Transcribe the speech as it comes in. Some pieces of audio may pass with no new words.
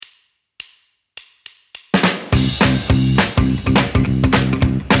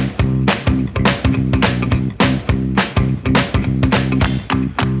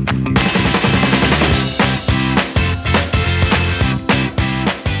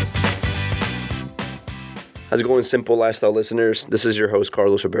How's it going, Simple Lifestyle listeners? This is your host,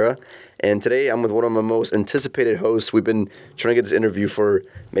 Carlos Rivera, and today I'm with one of my most anticipated hosts. We've been trying to get this interview for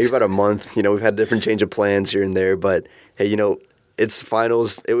maybe about a month. We've had a different change of plans here and there, but hey, it's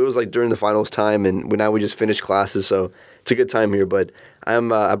finals. It was like during the finals time, and now we just finished classes, so it's a good time here. But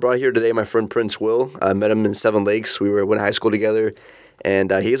I brought here today my friend Prince Will. I met him in Seven Lakes. We went to high school together,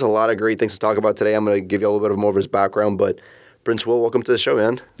 and he has a lot of great things to talk about today. I'm going to give you a little bit more of his background, but Prince Will, welcome to the show,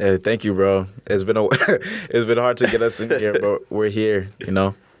 man. Hey, thank you, bro. It's been it's been hard to get us in here, but we're here,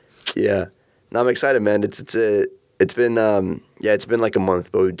 Yeah. No, I'm excited, man. It's been like a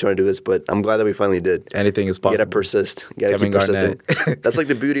month, but we're trying to do this, but I'm glad that we finally did. Anything is possible. You gotta persist. You gotta keep persisting. That's like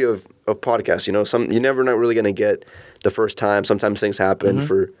the beauty of podcasts, You're never not really gonna get the first time. Sometimes things happen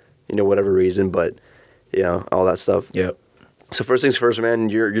for, whatever reason, but all that stuff. Yep. So first things first, man,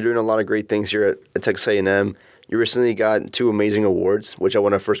 you're doing a lot of great things here at Texas A&M. You recently got 2 amazing awards, which I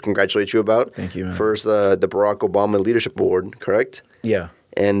want to first congratulate you about. Thank you, man. First, the Barack Obama Leadership Award, correct? Yeah.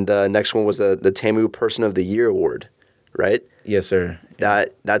 And next one was the TAMU Person of the Year Award, right? Yes, sir.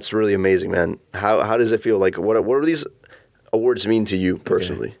 That's really amazing, man. How does it feel? Like, what do these awards mean to you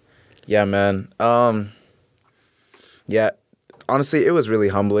personally? Okay. Yeah, man. Yeah, honestly, it was really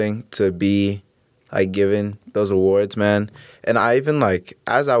humbling to be given those awards, man. And I even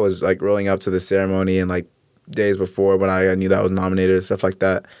as I was rolling up to the ceremony and days before when I knew that I was nominated and stuff like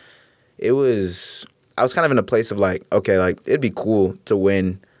that, I was kind of in a place of okay, it'd be cool to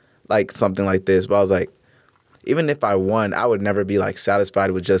win something like this, but I was even if I won, I would never be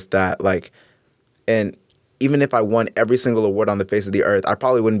satisfied with just that. And even if I won every single award on the face of the earth, I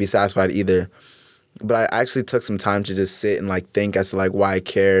probably wouldn't be satisfied either. But I actually took some time to just sit and think as to why I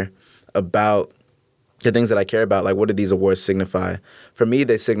care about the things that I care about. What do these awards signify? For me,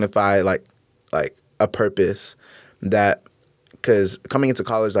 they signify a purpose that, because coming into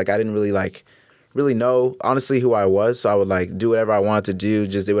college, I didn't really know honestly who I was, so I would do whatever I wanted to do,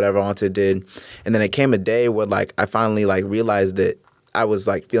 just did whatever I wanted to do. And then it came a day where I finally realized that I was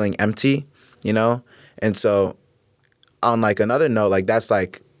feeling empty, And so on another note,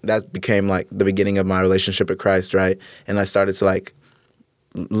 that became the beginning of my relationship with Christ, right? And I started to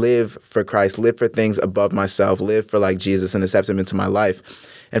live for Christ, live for things above myself, live for Jesus and accept him into my life.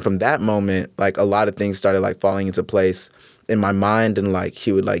 And from that moment, a lot of things started falling into place in my mind, and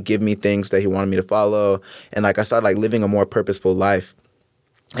he would give me things that he wanted me to follow, and I started living a more purposeful life.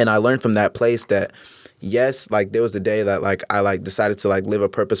 And I learned from that place that yes, there was a day that I decided to live a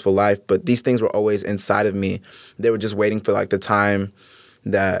purposeful life, but these things were always inside of me. They were just waiting for the time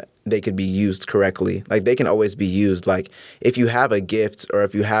that they could be used correctly. They can always be used. If you have a gift, or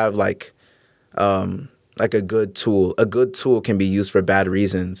if you have a good tool can be used for bad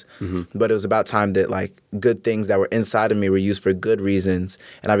reasons. Mm-hmm. But it was about time that good things that were inside of me were used for good reasons,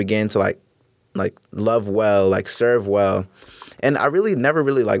 and I began to love well, serve well. And I really never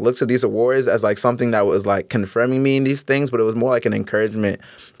really looked at these awards as something that was confirming me in these things, but it was more an encouragement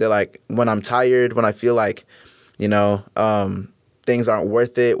that when I'm tired, when I feel things aren't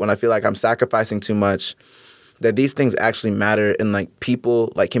worth it, when I feel I'm sacrificing too much, that these things actually matter, and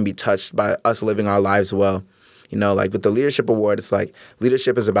people can be touched by us living our lives well. With the Leadership Award, it's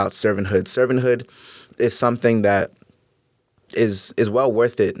leadership is about servanthood. Servanthood is something that is well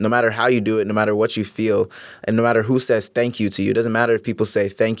worth it, no matter how you do it, no matter what you feel, and no matter who says thank you to you. It doesn't matter if people say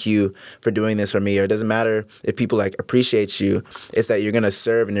thank you for doing this for me, or it doesn't matter if people appreciate you. It's that you're gonna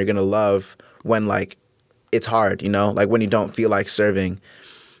serve and you're gonna love when it's hard, when you don't feel like serving.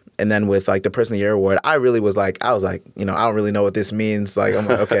 And then with the Person of the Year Award, I really was I don't really know what this means. I'm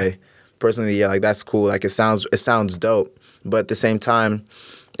okay, Person of the Year, that's cool. It sounds dope. But at the same time,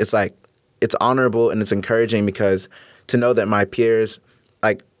 it's it's honorable and it's encouraging, because to know that my peers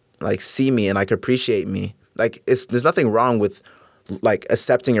see me and appreciate me. There's nothing wrong with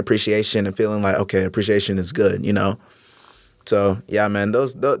accepting appreciation and feeling okay, appreciation is good, So yeah, man,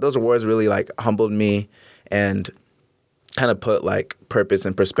 those awards really humbled me and kind of put purpose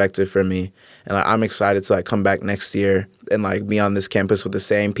and perspective for me. And I'm excited to come back next year and be on this campus with the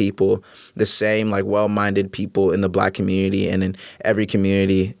same people, the same well-minded people in the Black community and in every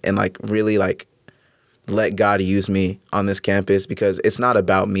community, and really let God use me on this campus, because it's not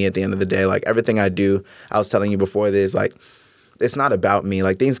about me at the end of the day. Everything I do, I was telling you before this, it's not about me.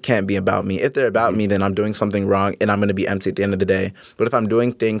 Things can't be about me. If they're about me, then I'm doing something wrong and I'm going to be empty at the end of the day. But if I'm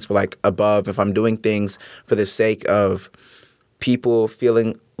doing things for above, if I'm doing things for the sake of people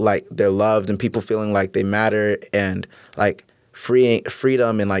feeling they're loved and people feeling they matter, and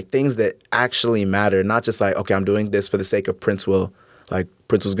freedom and things that actually matter, not just okay, I'm doing this for the sake of Prince Will.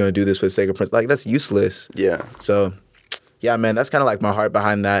 Prince was going to do this for the sake of Prince. That's useless. Yeah. So, yeah, man, that's kind of my heart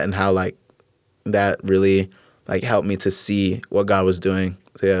behind that, and how that really like helped me to see what God was doing.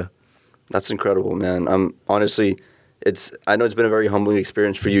 So yeah. That's incredible, man. I'm honestly, I know it's been a very humbling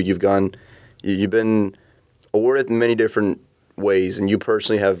experience for you. You've been awarded in many different ways, and you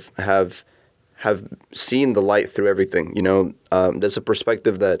personally have seen the light through everything. That's a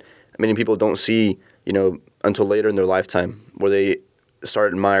perspective that many people don't see, until later in their lifetime, where they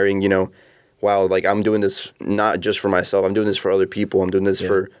start admiring, wow, like I'm doing this not just for myself. I'm doing this for other people. I'm doing this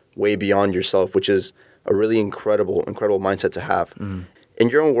for way beyond yourself, which is a really incredible mindset to have. In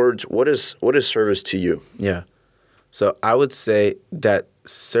your own words, what is service to you? Yeah. So I would say that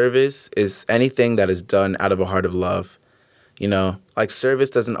service is anything that is done out of a heart of love. Like service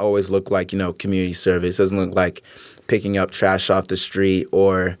doesn't always look like, community service. It doesn't look like picking up trash off the street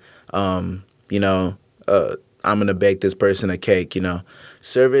or, I'm going to bake this person a cake,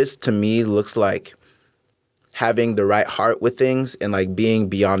 Service to me looks like having the right heart with things and like being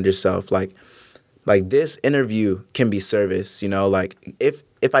beyond yourself. Like this interview can be service, like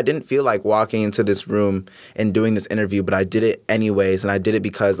if I didn't feel like walking into this room and doing this interview, but I did it anyways, and I did it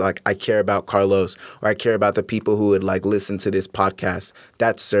because like I care about Carlos or I care about the people who would like listen to this podcast,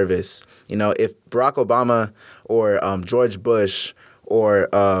 that's service. If Barack Obama or George Bush or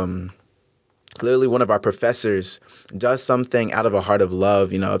literally one of our professors does something out of a heart of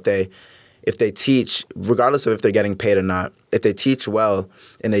love, if they teach, regardless of if they're getting paid or not, if they teach well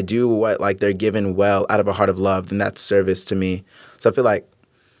and they do what like they're given well out of a heart of love, then that's service to me. So I feel like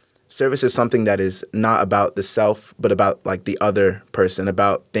service is something that is not about the self, but about like the other person,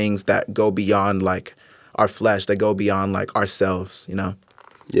 about things that go beyond like our flesh, that go beyond like ourselves,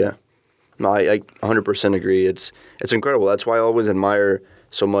 Yeah. No, I 100% agree. It's incredible. That's why I always admire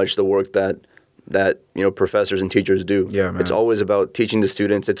so much the work that professors and teachers do. Yeah, man. It's always about teaching the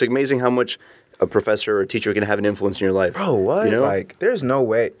students. It's amazing how much a professor or a teacher can have an influence in your life. Bro, what? Like, there's no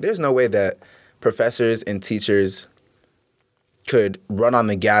way that professors and teachers could run on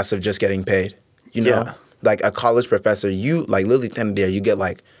the gas of just getting paid. Yeah. Like a college professor, you like literally at the end of the day, you get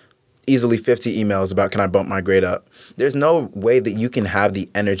like easily 50 emails about, can I bump my grade up? There's no way that you can have the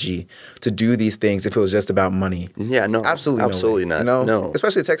energy to do these things if it was just about money. Yeah, no. Absolutely no way, not. No.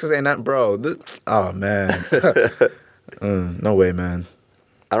 Especially Texas A&M, bro. Oh, man. No way, man.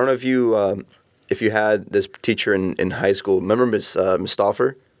 I don't know if you had this teacher in high school. Remember Miss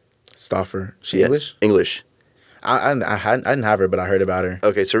Stauffer? Stauffer. She Yes, English? English. I didn't have her, but I heard about her.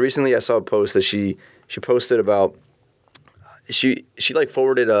 Okay, so recently I saw a post that she posted about she like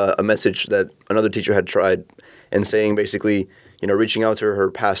forwarded a message that another teacher had tried and saying basically, reaching out to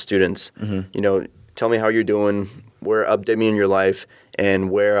her past students, tell me how you're doing, update me in your life, and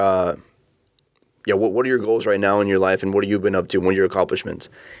what are your goals right now in your life, and what have you been up to, what are your accomplishments?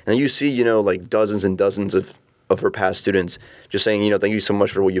 And you see, like dozens and dozens of her past students just saying, thank you so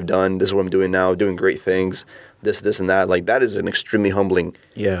much for what you've done. This is what I'm doing now, doing great things, this and that. Like that is an extremely humbling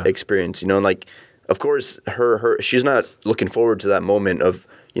experience, and like, of course, she's not looking forward to that moment of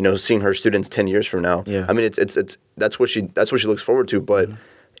seeing her students 10 years from now. Yeah. I mean, it's that's what she looks forward to. But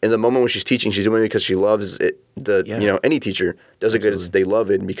in the moment when she's teaching, she's doing it because she loves it. Any teacher does it because they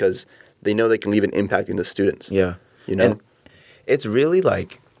love it because they know they can leave an impact in the students. Yeah. And it's really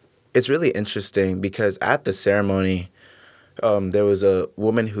interesting because at the ceremony, there was a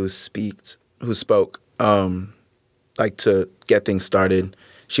woman who spoke like to get things started.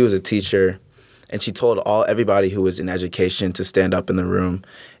 She was a teacher. And she told everybody who was in education to stand up in the room,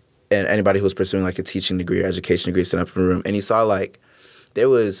 and anybody who was pursuing like a teaching degree or education degree stand up in the room. And you saw like there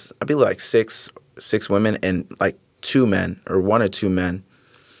was, I believe, like six women and like 2 men or 1 or 2 men.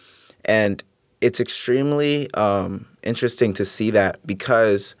 And it's extremely interesting to see that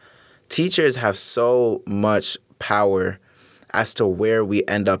because teachers have so much power as to where we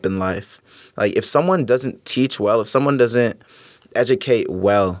end up in life. Like if someone doesn't teach well, if someone doesn't educate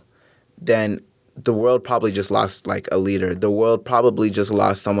well, then the world probably just lost like a leader. The world probably just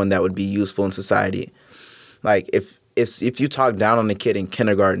lost someone that would be useful in society. Like if you talk down on a kid in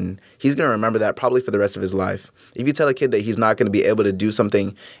kindergarten, he's going to remember that probably for the rest of his life. If you tell a kid that he's not going to be able to do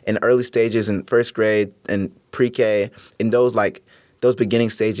something in early stages in first grade and pre-K, in those beginning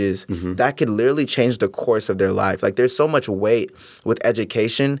stages, that could literally change the course of their life. Like there's so much weight with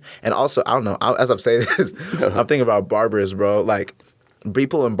education. And also, I don't know, as I'm saying this, I'm thinking about barbers, bro. Like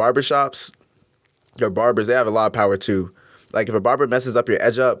people in barbershops, your barbers, they have a lot of power too. Like if a barber messes up your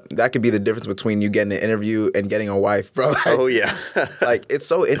edge up, that could be the difference between you getting an interview and getting a wife, bro. Like, oh yeah. Like it's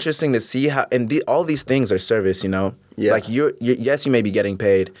so interesting to see how, and all these things are service, Yeah. Like yes, you may be getting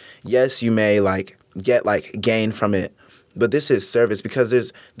paid. Yes, you may like get like gain from it, but this is service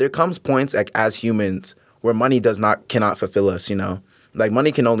because there comes points like as humans where money cannot fulfill us, Like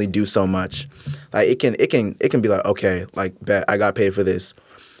money can only do so much. Like it can be like, okay, like bet I got paid for this.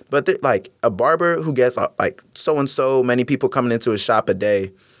 But like a barber who gets like so and so many people coming into his shop a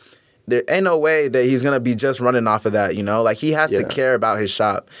day, there ain't no way that he's gonna be just running off of that, you know? Like he has to care about his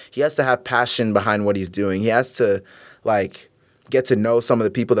shop. He has to have passion behind what he's doing. He has to like get to know some of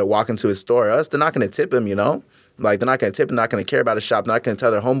the people that walk into his store. Or else they're not gonna tip him, you know? Like they're not gonna tip him, not gonna care about his shop, they're not gonna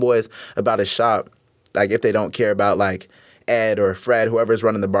tell their homeboys about his shop. Like if they don't care about like Ed or Fred, whoever's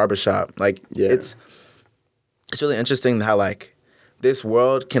running the barbershop. Like it's really interesting how like this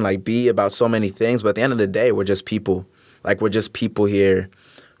world can like be about so many things, but at the end of the day, we're just people. Like we're just people here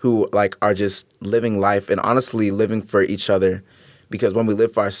who like are just living life and honestly living for each other. Because when we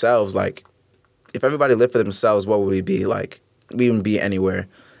live for ourselves, like if everybody lived for themselves, what would we be? Like we wouldn't be anywhere.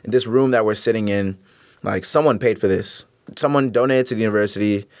 In this room that we're sitting in, like someone paid for this. Someone donated to the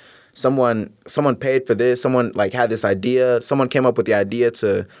university. Someone paid for this. Someone like had this idea. Someone came up with the idea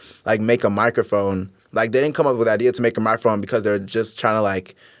to like make a microphone. Like they didn't come up with the idea to make a microphone because they're just trying to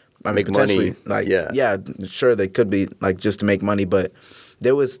like make potentially money. Like yeah, sure they could be like just to make money, but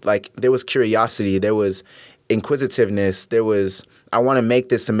there was curiosity, there was inquisitiveness, there was I want to make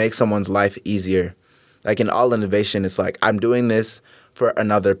this to make someone's life easier. Like in all innovation, it's like I'm doing this for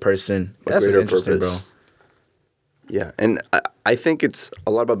another person. That's just interesting, purpose. Bro. Yeah, and I think it's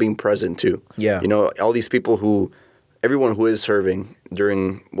a lot about being present too. Yeah. You know, all these people everyone who is serving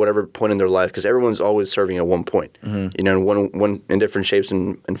during whatever point in their life, because everyone's always serving at one point, you know, one in different shapes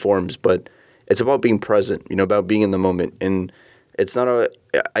and forms, but it's about being present, you know, about being in the moment. And it's not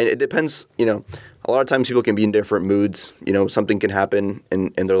it depends, you know, a lot of times people can be in different moods, you know, something can happen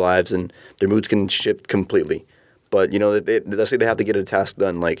in their lives and their moods can shift completely. But, you know, let's say they have to get a task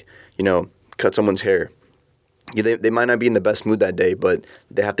done, like, you know, cut someone's hair. They might not be in the best mood that day, but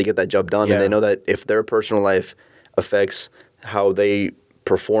they have to get that job done. Yeah. And they know that if their personal life affects how they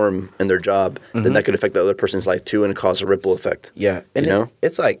perform in their job, then that could affect the other person's life too and cause a ripple effect. Yeah. And you know?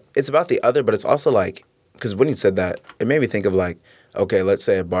 It's like, it's about the other, but it's also like, because when you said that, it made me think of like, okay, let's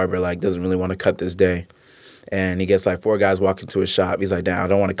say a barber like doesn't really want to cut this day. And he gets like 4 guys walking to his shop. He's like, damn, I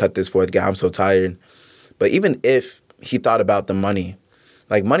don't want to cut this 4th guy. I'm so tired. But even if he thought about the money,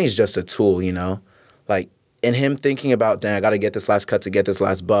 like money's just a tool, you know? Like, in him thinking about, damn, I got to get this last cut to get this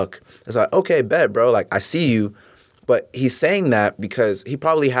last buck. It's like, okay, bet, bro. Like, I see you. But he's saying that because he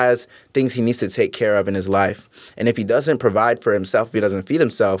probably has things he needs to take care of in his life. And if he doesn't provide for himself, if he doesn't feed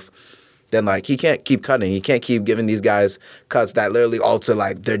himself, then, like, he can't keep cutting. He can't keep giving these guys cuts that literally alter,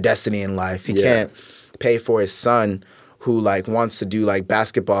 like, their destiny in life. He can't pay for his son who, like, wants to do, like,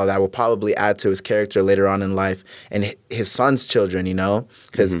 basketball that will probably add to his character later on in life. And his son's children, you know?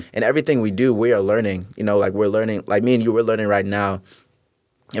 Because in everything we do, we are learning. You know, like, we're learning. Like, me and you, we're learning right now.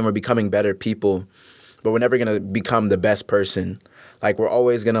 And we're becoming better people. But we're never going to become the best person. Like, we're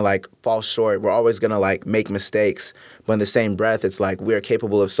always going to, like, fall short. We're always going to, like, make mistakes. But in the same breath, it's like we're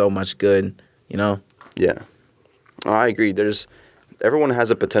capable of so much good, you know? Yeah. I agree. Everyone has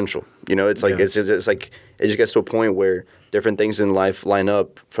a potential. You know, it's like, it's like, it just gets to a point where different things in life line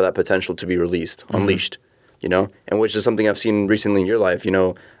up for that potential to be released, unleashed, you know? And which is something I've seen recently in your life. You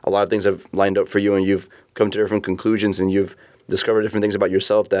know, a lot of things have lined up for you and you've come to different conclusions and you've discover different things about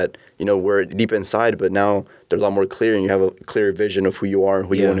yourself that, you know, were deep inside, but now they're a lot more clear and you have a clear vision of who you are and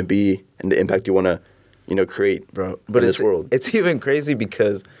who you want to be and the impact you want to, you know, create in this world. It's even crazy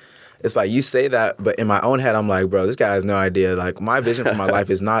because it's like you say that, but in my own head, I'm like, bro, this guy has no idea. Like, my vision for my life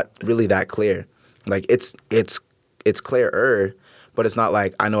is not really that clear. Like, it's clearer, but it's not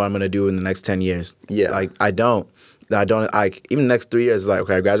like I know what I'm going to do in the next 10 years. Yeah. Like, I don't, like, even the next 3 years, it's like,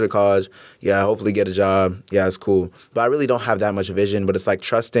 okay, I graduate college, hopefully get a job, it's cool. But I really don't have that much vision, but it's like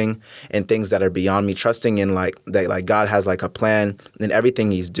trusting in things that are beyond me, trusting in, like, that, like, God has, like, a plan in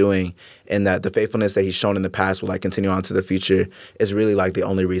everything he's doing, and that the faithfulness that he's shown in the past will, like, continue on to the future is really, like, the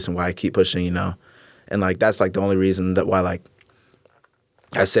only reason why I keep pushing, you know? And, like, that's, like, the only reason that why, like,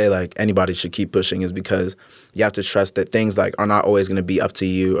 I say, like, anybody should keep pushing is because you have to trust that things, like, are not always going to be up to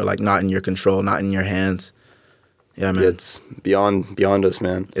you or, like, not in your control, not in your hands. Yeah, man. It's beyond us,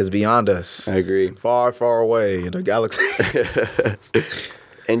 man. It's beyond us. I agree. Far, far away in the galaxy.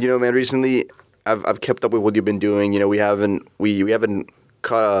 And, you know, man, recently I've kept up with what you've been doing. You know, we haven't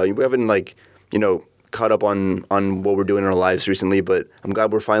caught up on what we're doing in our lives recently, but I'm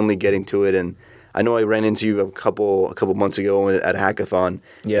glad we're finally getting to it. And I know I ran into you a couple months ago at a hackathon.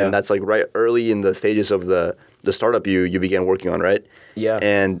 Yeah. And that's like right early in the stages of the startup you began working on, right? Yeah.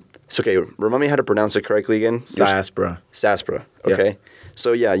 And it's okay. Remind me how to pronounce it correctly again. Saspra. Okay. Yeah.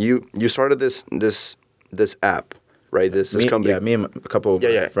 So yeah, you started this app, right? This company. Yeah, me and a couple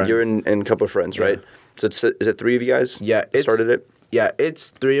of friends. You're in a couple of friends, right? So is it 3 of you guys? Yeah. Started it? Yeah,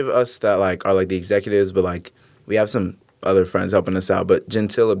 it's three of us that like are like the executives, but like we have some other friends helping us out. But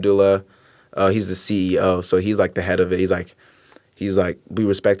Gentil Abdullah, he's the CEO, so he's like the head of it. He's like we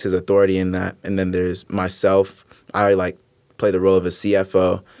respect his authority in that. And then there's myself. I like play the role of a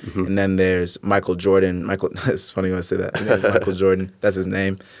CFO. And then there's Michael Jordan. It's funny when I say that. Michael Jordan, that's his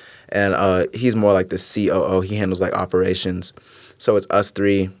name. And he's more like the COO. He handles like operations. So it's us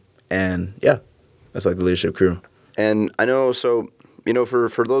three, and yeah, that's like the leadership crew. And I know, so,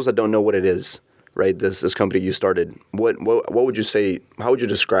 for those that don't know what it is, right, this company you started, what would you say, how would you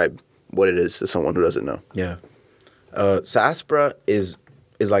describe what it is to someone who doesn't know? Yeah. Saspra is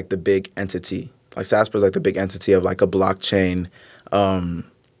like the big entity. Like Saspra is like the big entity of like a blockchain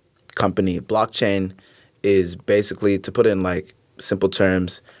company. Blockchain is basically, to put it in like simple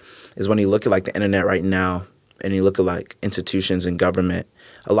terms, is when you look at like the internet right now and you look at like institutions and government,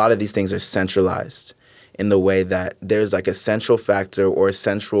 a lot of these things are centralized in the way that there's like a central factor or a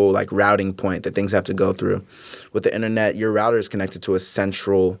central like routing point that things have to go through. With the internet, your router is connected to a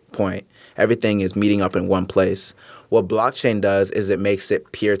central point. Everything is meeting up in one place. What blockchain does is it makes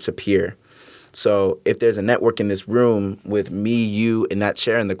it peer-to-peer. So if there's a network in this room with me, you, and that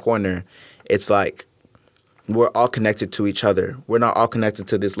chair in the corner, it's like we're all connected to each other. We're not all connected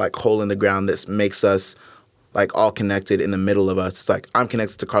to this like hole in the ground that makes us like all connected in the middle of us. It's like I'm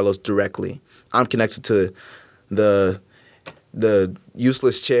connected to Carlos directly. I'm connected to the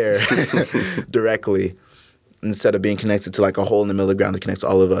useless chair directly instead of being connected to like a hole in the middle of the ground that connects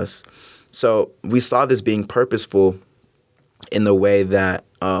all of us. So we saw this being purposeful in the way that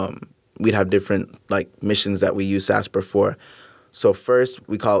we'd have different like missions that we use Saspra for. So first,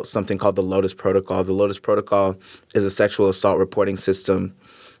 we call it something called the Lotus Protocol. The Lotus Protocol is a sexual assault reporting system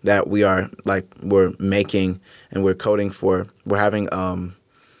that we're making and we're coding for. We're having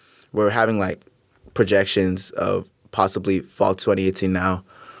like projections of possibly fall 2018 now,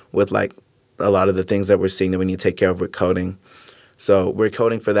 with like a lot of the things that we're seeing that we need to take care of with coding. So we're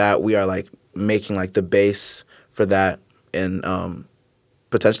coding for that. We are like making like the base for that and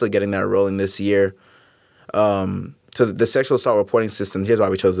potentially getting that rolling this year. So the sexual assault reporting system, here's why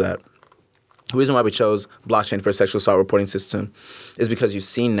we chose that. The reason why we chose blockchain for a sexual assault reporting system is because you've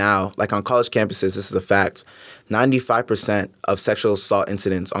seen now, like on college campuses, this is a fact, 95% of sexual assault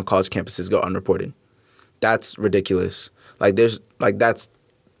incidents on college campuses go unreported. That's ridiculous. Like that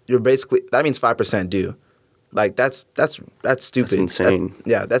means 5% do. Like that's stupid. That's insane.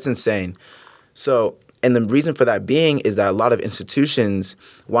 That's insane. So, and the reason for that being is that a lot of institutions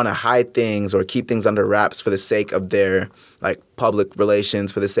want to hide things or keep things under wraps for the sake of their like public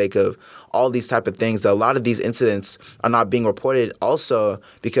relations, for the sake of all these type of things. That a lot of these incidents are not being reported also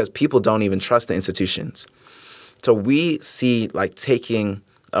because people don't even trust the institutions. So we see like taking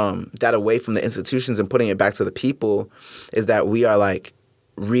that away from the institutions and putting it back to the people is that we are like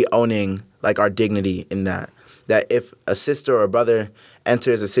re-owning like our dignity in that. That if a sister or a brother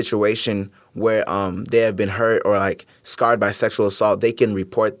enters a situation where they have been hurt or like scarred by sexual assault, they can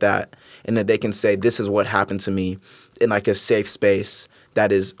report that and that they can say, this is what happened to me in like a safe space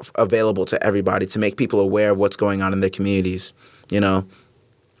that is available to everybody to make people aware of what's going on in their communities, you know?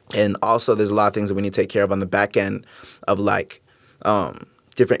 And also there's a lot of things that we need to take care of on the back end of like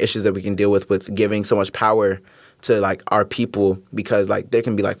different issues that we can deal with giving so much power to like our people, because like there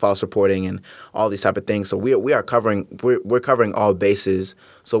can be like false reporting and all these type of things. So we're covering all bases.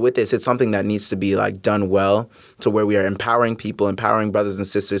 So with this, it's something that needs to be like done well, to where we are empowering people, empowering brothers and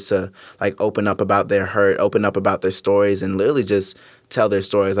sisters to like open up about their hurt, open up about their stories, and literally just tell their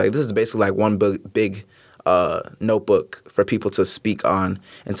stories. Like this is basically like one big notebook for people to speak on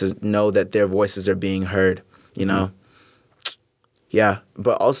and to know that their voices are being heard, you know? Yeah,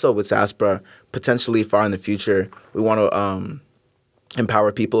 but also with Saspra, potentially far in the future, we want to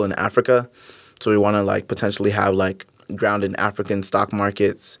empower people in Africa. So we want to like potentially have like ground in African stock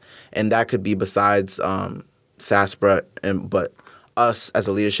markets, and that could be besides Saspra, but us as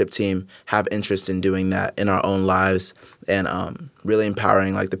a leadership team have interest in doing that in our own lives and really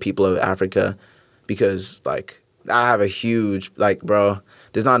empowering like the people of Africa, because like I have a huge like, bro,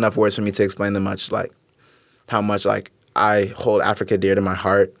 there's not enough words for me to explain how much like I hold Africa dear to my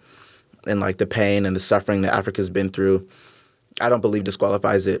heart, and like the pain and the suffering that Africa's been through. I don't believe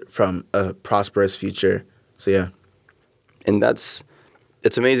disqualifies it from a prosperous future. So yeah. And it's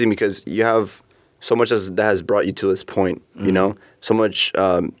amazing because you have so much that has brought you to this point, you know, so much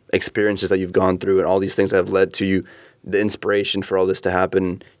experiences that you've gone through and all these things that have led to you, the inspiration for all this to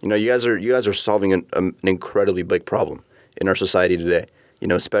happen. You know, you guys are solving an incredibly big problem in our society today, you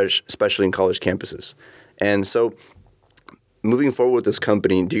know, especially in college campuses. And so moving forward with this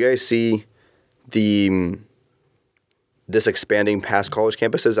company, do you guys see this expanding past college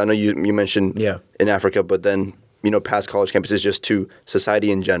campuses? I know you mentioned Yeah. in Africa, but then past college campuses just to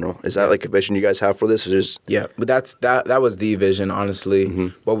society in general. Is that like a vision you guys have for this? Or just Yeah, but that was the vision,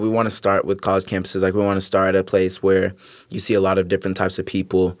 honestly. But we want to start with college campuses. Like we want to start at a place where you see a lot of different types of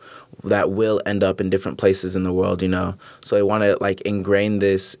people that will end up in different places in the world. So we want to like ingrain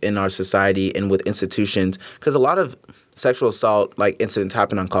this in our society and with institutions, because a lot of sexual assault like incidents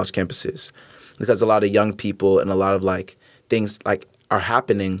happen on college campuses, because a lot of young people and a lot of like things like are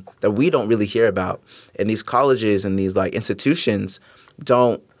happening that we don't really hear about. And these colleges and these like institutions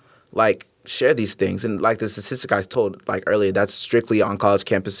don't like share these things. And like the statistic I told like earlier, that's strictly on college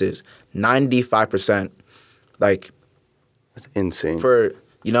campuses. 95%, like that's insane. for,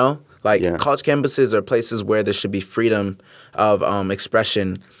 like Yeah. college campuses are places where there should be freedom of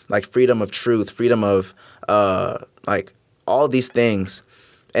expression, like freedom of truth, freedom of like all these things.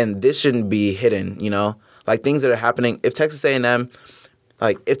 And this shouldn't be hidden, like things that are happening. If Texas A&M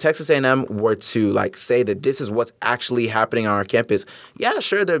were to like say that this is what's actually happening on our campus, yeah,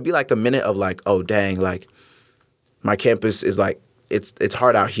 sure, there'd be like a minute of like, oh dang, like my campus is like it's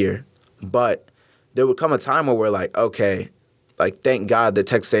hard out here. But there would come a time where we're like, okay, like thank God that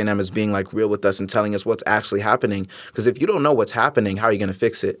Texas A&M is being like real with us and telling us what's actually happening. Because if you don't know what's happening, how are you gonna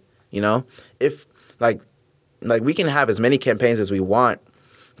fix it? If like we can have as many campaigns as we want,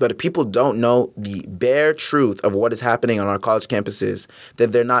 but if people don't know the bare truth of what is happening on our college campuses,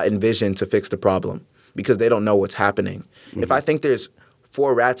 then they're not envisioned to fix the problem because they don't know what's happening. If I think there's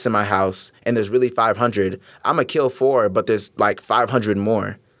 4 rats in my house and there's really 500, I'm going to kill 4, but there's like 500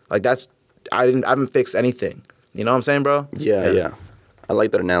 more. Like I haven't fixed anything. You know what I'm saying, bro? Yeah. I like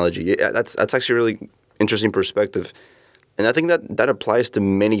that analogy. Yeah, that's actually a really interesting perspective. And I think that applies to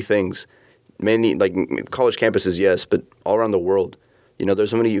many things. Many, like college campuses, yes, but all around the world.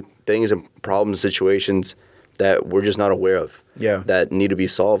 There's so many things and problems, situations that we're just not aware of. Yeah. That need to be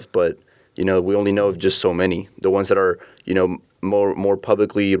solved, but we only know of just so many. The ones that are more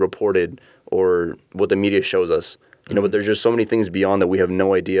publicly reported or what the media shows us. But there's just so many things beyond that we have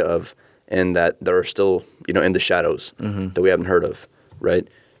no idea of, and that are still in the shadows that we haven't heard of, right?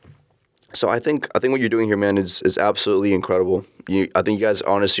 So I think what you're doing here, man, is absolutely incredible. I think you guys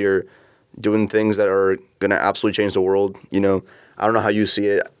honestly are doing things that are gonna absolutely change the world. I don't know how you see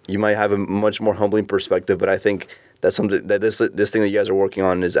it. You might have a much more humbling perspective, but I think that's something that this thing that you guys are working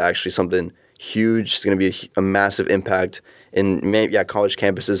on is actually something huge. It's going to be a massive impact in college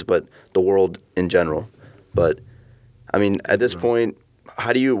campuses, but the world in general. But I mean, at this point,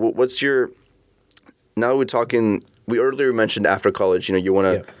 what's your? Now we're talking. We earlier mentioned after college. You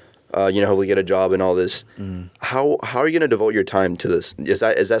want to, hopefully get a job and all this. How are you going to devote your time to this? Is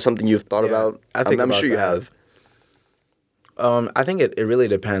that something you've thought about? I'm sure you have. I think it really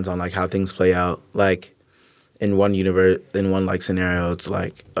depends on like how things play out. Like in one like scenario, it's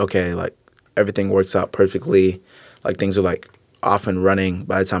like, okay, like everything works out perfectly. Like things are like off and running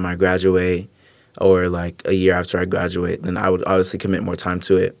by the time I graduate, or like a year after I graduate, then I would obviously commit more time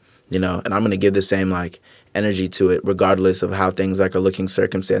to it, and I'm going to give the same like energy to it regardless of how things like are looking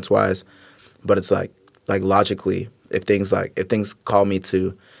circumstance wise. But it's like logically, if things call me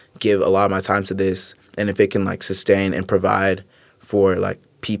to give a lot of my time to this, and if it can like sustain and provide for like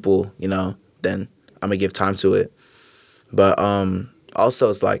people, then I'm gonna give time to it. But also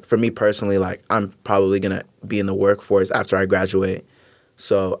it's like for me personally, like I'm probably gonna be in the workforce after I graduate,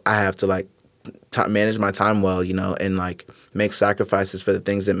 so I have to like manage my time well, and like make sacrifices for the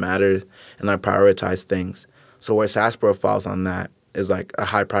things that matter and like prioritize things. So where Sashbro falls on that is like a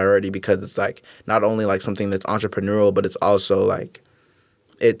high priority, because it's like not only like something that's entrepreneurial, but it's also like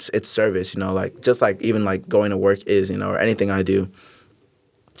it's service, like just like even like going to work is, or anything I do.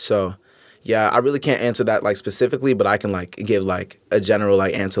 So yeah, I really can't answer that like specifically, but I can like give like a general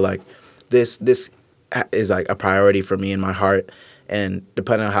like answer, like this is like a priority for me in my heart, and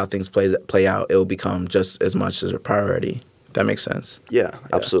depending on how things play out, it will become just as much as a priority. If that makes sense. Yeah,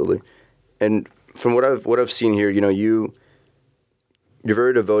 absolutely. And from what I've seen here, you're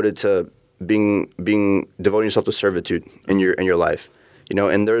very devoted to devoting yourself to servitude in your life.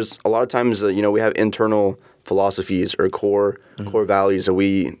 And there's a lot of times that, we have internal philosophies or core values that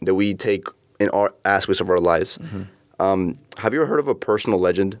we take in our aspects of our lives. Have you ever heard of a personal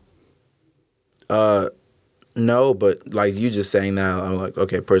legend? No, but like you just saying that, I'm like,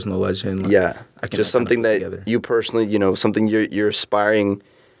 okay, personal legend. Like, yeah, just something that you personally, something you're aspiring,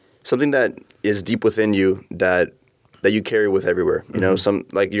 something that is deep within you that you carry with everywhere. Some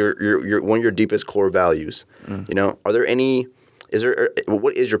like your one of your deepest core values. Are there any?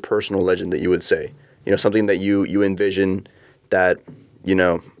 What is your personal legend that you would say? Something that you envision that,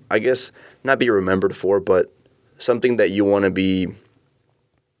 I guess not be remembered for, but something that you want to be.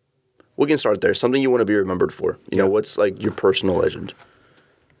 We can start there. Something you want to be remembered for. You know, what's like your personal legend?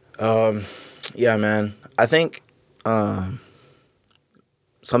 Yeah, man. I think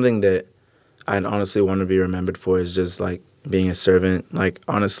something that I'd honestly want to be remembered for is just like being a servant. Like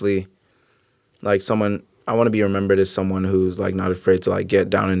honestly, like someone I want to be remembered as someone who's like not afraid to like get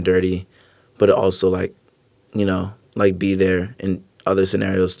down and dirty, but also like, you know, like be there in other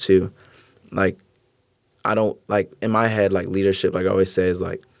scenarios too. Like I don't like in my head like leadership, like I always say, is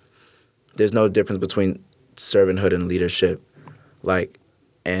like there's no difference between servanthood and leadership. Like,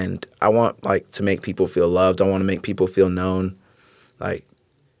 and I want like to make people feel loved. I want to make people feel known. Like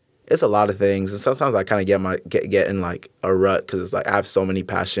it's a lot of things, and sometimes I kind of get in like a rut because it's like I have so many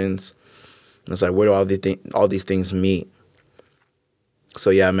passions. And it's like where do all these things meet? So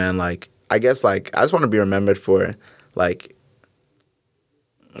yeah, man. Like I guess like I just want to be remembered for like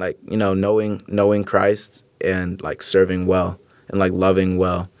you know knowing Christ and like serving well and like loving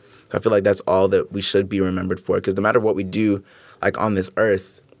well. I feel like that's all that we should be remembered for because no matter what we do, like on this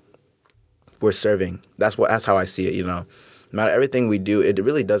earth, we're serving. That's how I see it. You know, no matter everything we do, it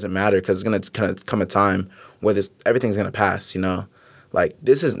really doesn't matter because it's gonna kind of come a time where everything's gonna pass. You know, like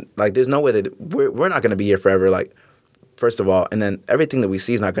this is like there's no way that we're not gonna be here forever. Like first of all, and then everything that we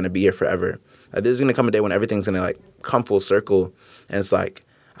see is not gonna be here forever. Like, there's gonna come a day when everything's gonna like come full circle, and it's like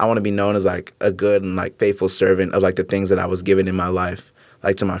I want to be known as like a good and like faithful servant of like the things that I was given in my life,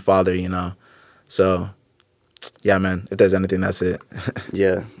 like to my father. You know, so. Yeah, man. If there's anything, that's it.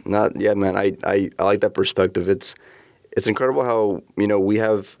 Yeah, man. I like that perspective. It's incredible how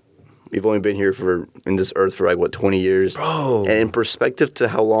we've only been here in this earth for like what 20 years, Bro. And in perspective to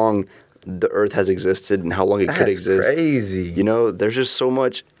how long the earth has existed and how long it could exist. Crazy. You know, there's just so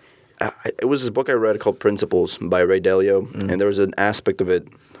much. It was this book I read called Principles by Ray Dalio, and there was an aspect of it,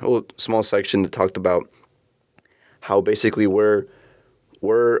 a whole small section that talked about how basically we're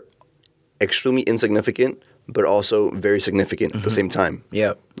extremely insignificant, but also very significant at the same time.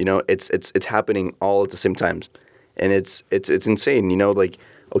 Yeah. You know, it's happening all at the same time. And it's insane, you know, like,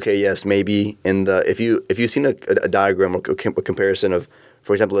 okay, yes, maybe if you've seen a diagram or a comparison of,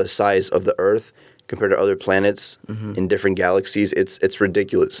 for example, the size of the Earth compared to other planets in different galaxies, it's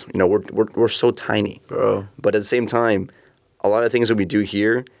ridiculous. You know, we're so tiny. Bro. But at the same time, a lot of things that we do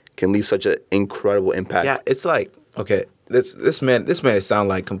here can leave such an incredible impact. Yeah, it's like, okay, this made it sound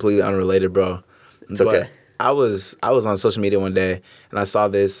like completely unrelated, bro. It's okay. I was on social media one day and I follow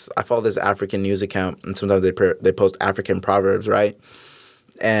this African news account, and sometimes they post African proverbs, right?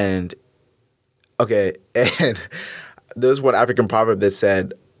 And there was one African proverb that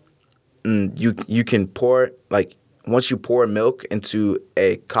said, you can pour, like, once you pour milk into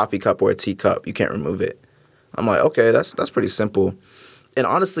a coffee cup or a tea cup, you can't remove it. I'm like, okay, that's pretty simple. And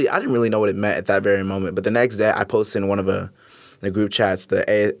honestly, I didn't really know what it meant at that very moment. But the next day, I posted in one of the group chats,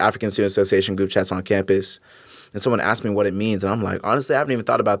 the African Student Association group chats on campus, and someone asked me what it means. And I'm like, honestly, I haven't even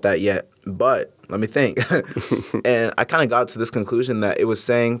thought about that yet. But let me think. And I kind of got to this conclusion that it was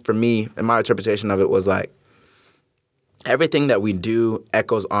saying, for me, and my interpretation of it was like, everything that we do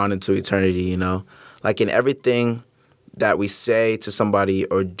echoes on into eternity, you know? Like in everything that we say to somebody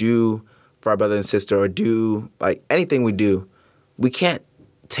or do for our brother and sister or do, like anything we do, we can't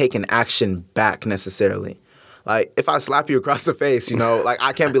take an action back necessarily. Like, if I slap you across the face, you know, like,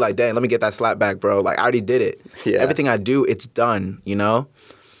 I can't be like, dang, let me get that slap back, bro. Like, I already did it. Yeah. Everything I do, it's done, you know?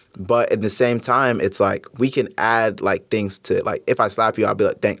 But at the same time, it's like, we can add, like, things to, like, if I slap you, I'll be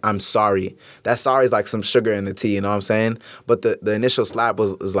like, dang, I'm sorry. That sorry is like some sugar in the tea, you know what I'm saying? But the initial slap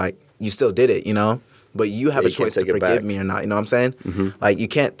was like, you still did it, you know? But you have a choice to forgive me or not, you know what I'm saying? Mm-hmm. Like, you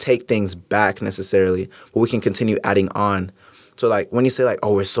can't take things back necessarily, but we can continue adding on. So, like, when you say, like,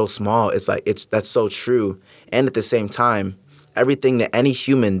 oh, we're so small, it's like, that's so true. And at the same time, everything that any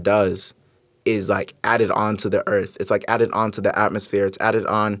human does is, like, added on to the earth. It's, like, added on to the atmosphere. It's added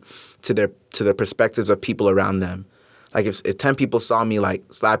on to the perspectives of people around them. Like, if 10 people saw me, like,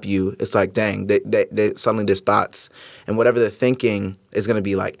 slap you, it's like, dang, they suddenly there's thoughts. And whatever they're thinking is going to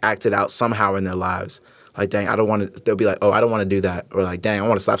be, like, acted out somehow in their lives. Like, dang, I don't want to, they'll be like, oh, I don't want to do that. Or, like, dang, I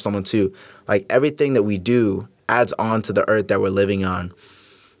want to slap someone too. Like, everything that we do adds on to the earth that we're living on.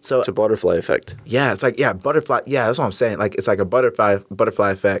 So it's a butterfly effect. Yeah, it's like, yeah, butterfly. Yeah, that's what I'm saying. Like, it's like a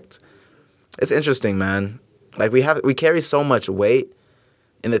butterfly effect. It's interesting, man. Like, we carry so much weight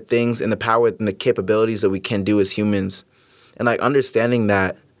in the things and the power and the capabilities that we can do as humans. And, like, understanding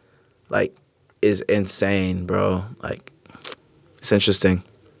that, like, is insane, bro. Like, it's interesting.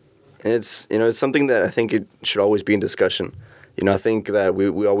 And it's something that I think it should always be in discussion. You know, I think that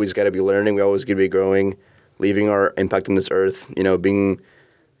we always got to be learning. We always got to be growing, leaving our impact on this earth, you know,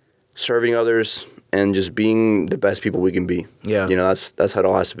 serving others, and just being the best people we can be. Yeah. You know, that's how it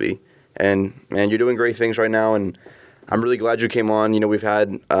all has to be. And man, you're doing great things right now, and I'm really glad you came on. You know, we've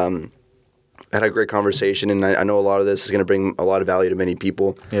had a great conversation, and I know a lot of this is going to bring a lot of value to many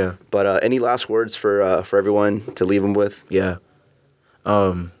people. Yeah. But any last words for everyone to leave them with? Yeah.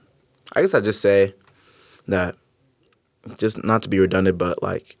 I guess I'd just say that, just not to be redundant, but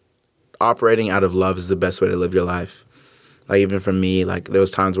like operating out of love is the best way to live your life. Like even for me, like there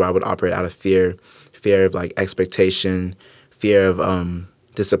was times where I would operate out of fear of like expectation, fear of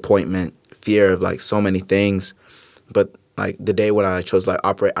disappointment, fear of like so many things. But like the day when I chose to like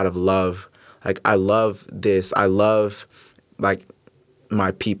operate out of love, like I love this. I love like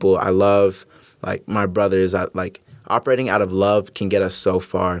my people. I love like my brothers. I like operating out of love can get us so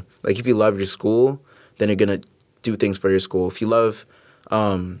far. Like if you love your school, then you're gonna do things for your school. If you love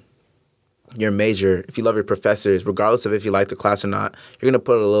your major, if you love your professors, regardless of if you like the class or not, you're gonna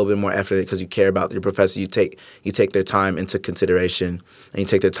put a little bit more effort in it because you care about your professor. You take their time into consideration, and you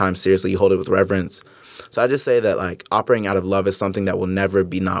take their time seriously. You hold it with reverence. So I just say that like operating out of love is something that will never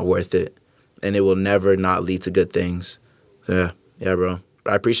be not worth it, and it will never not lead to good things. So yeah, bro.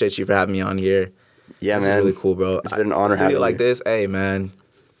 I appreciate you for having me on here. Yeah, this man. is really cool, bro. It's been an honor a studio having like you. this. Hey, man.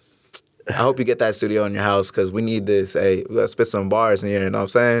 I hope you get that studio in your house because we need this. Hey, we gotta spit some bars in here. You know what I'm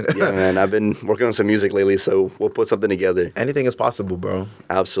saying? Yeah, man. I've been working on some music lately, so we'll put something together. Anything is possible, bro.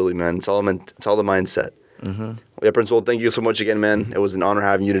 Absolutely, man. It's all the mindset. Mm-hmm. Well, yeah, Principal, thank you so much again, man. It was an honor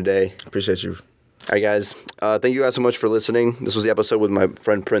having you today. Appreciate you. All right, guys. Thank you guys so much for listening. This was the episode with my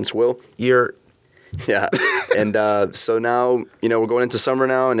friend Prince Will. You're... Yeah. And so now, you know, we're going into summer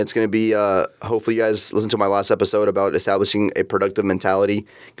now, and it's going to be, hopefully you guys listen to my last episode about establishing a productive mentality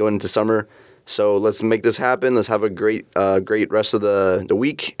going into summer. So let's make this happen. Let's have a great rest of the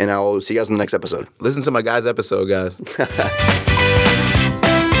week, and I'll see you guys in the next episode. Listen to my guy's episode, guys.